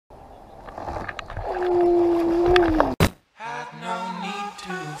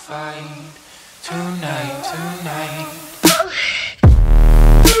tonight.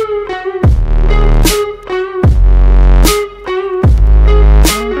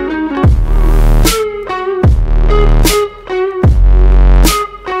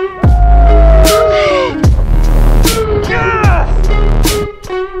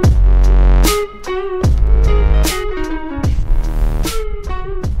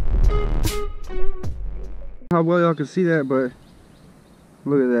 How well y'all can see that, but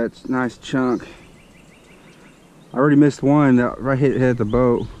look at that nice chunk. I already missed one that right hit the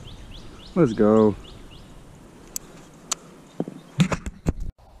boat. Let's go.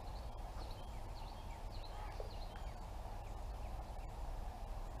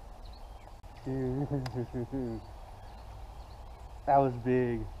 Dude, that was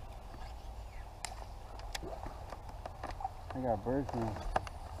big. I got birds now.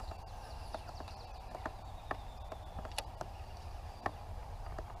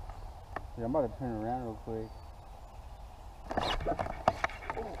 Yeah, I'm about to turn around real quick.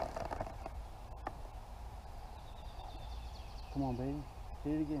 Come on, baby.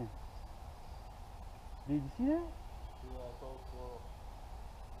 Hit it again. Did you see that? Yeah, so slow.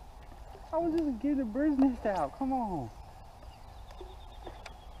 I was just getting the bird's nest out. Come on.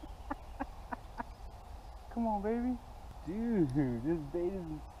 Come on, baby. Dude, this bait is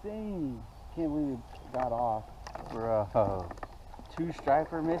insane. Can't believe it got off. Bro. 2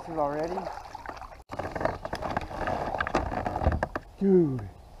 striper misses already? Dude,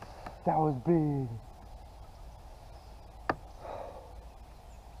 that was big.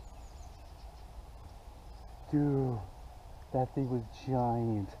 Dude, that thing was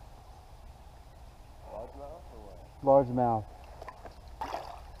giant. Largemouth or what? Largemouth.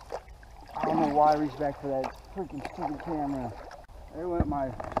 I don't know why I reached back for that freaking stupid camera. There went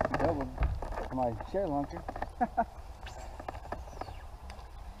my share lunker.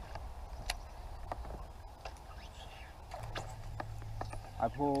 I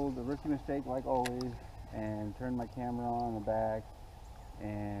pulled a rookie mistake like always and turned my camera on in the back,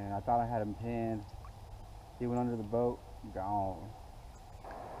 and I thought I had him pinned. He went under the boat, gone.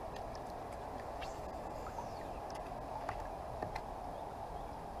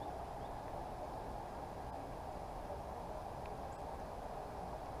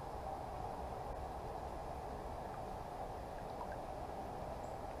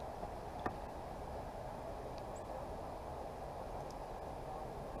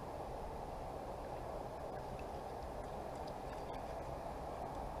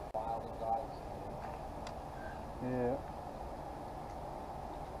 Yeah.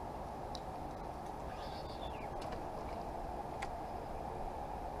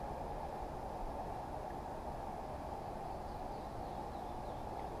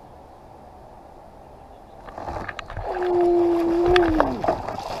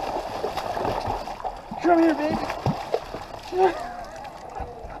 Come here, baby.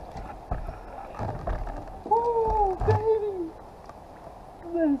 Oh, baby.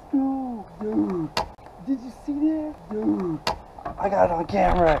 Let's go, dude. Did you see that? Dude, I got it on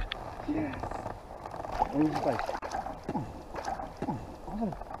camera. Yes. And he's just like,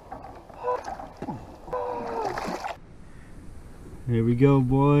 here we go,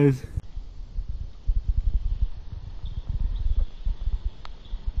 boys.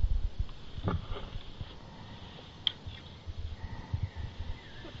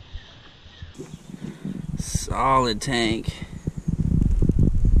 Solid tank.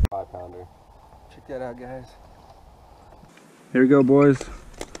 5-pounder. Check that out, guys. Here we go, boys.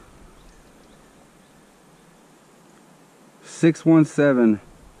 617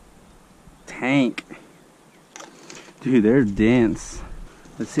 tank. Dude, they're dense.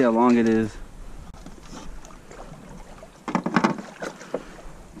 Let's see how long it is.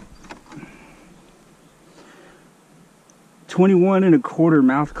 $21.25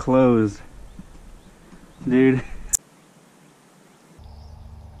 mouth closed. Dude.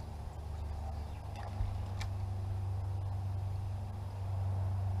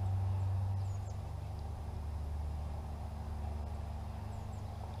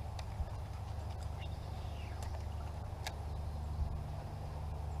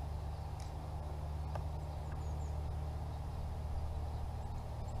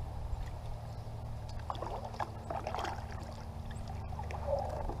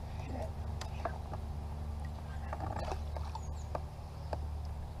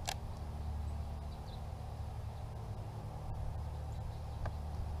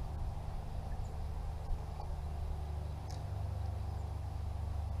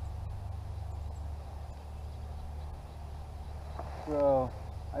 Bro,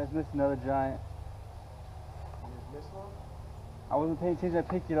 I just missed another giant. You just missed one? I wasn't paying attention, I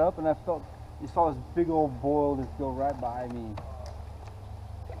picked it up and I felt You saw this big old boil just go right by me.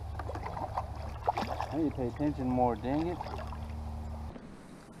 I need to pay attention more, dang it.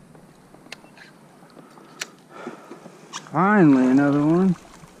 Finally, another one.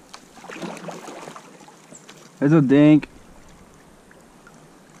 There's a dink.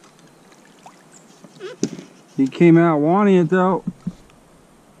 He came out wanting it though.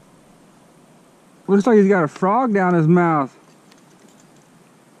 Looks like he's got a frog down his mouth.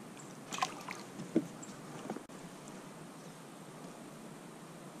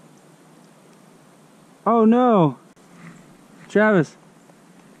 Oh no. Travis.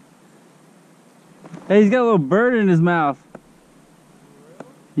 Hey, he's got a little bird in his mouth.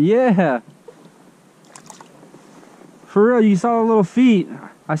 Yeah. For real, you saw the little feet.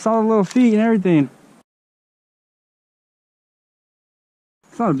 I saw the little feet and everything.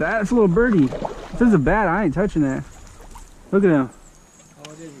 It's not a bat, it's a little birdie. If it's a bat, I ain't touching that. Look at him.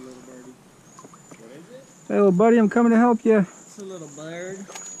 Oh, it is a little birdie. What is it? Hey, little buddy, I'm coming to help you. It's a little bird.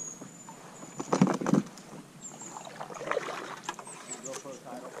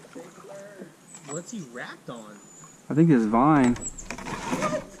 What's he wrapped on? I think it's vine.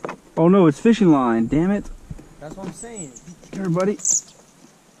 What? Oh no, it's fishing line. Damn it. That's what I'm saying. Here, buddy.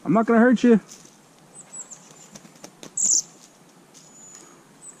 I'm not gonna hurt you.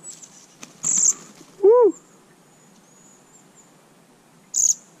 Woo!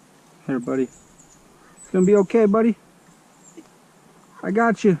 Here, buddy. It's gonna be okay, buddy. I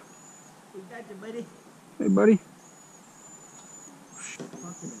got you. We got you, buddy. Hey, buddy.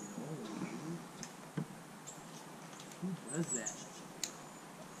 Who does that?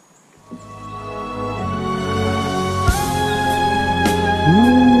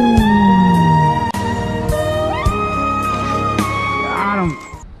 Got him.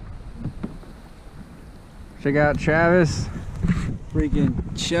 Check out Travis. Freaking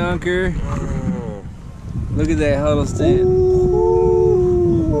chunker. Oh. Look at that Huddleston.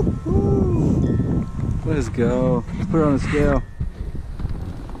 Let's go. Let's put it on the scale.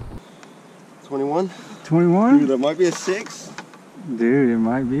 21? 21? Dude, that might be a 6. Dude, it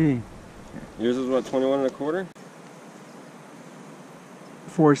might be. Yours is what, 21 1/4?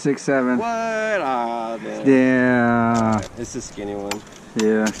 467. What? Ah, man. Yeah. It's a skinny one.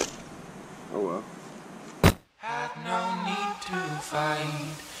 Yeah. Oh well. Had no need to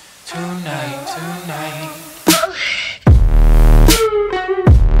fight tonight.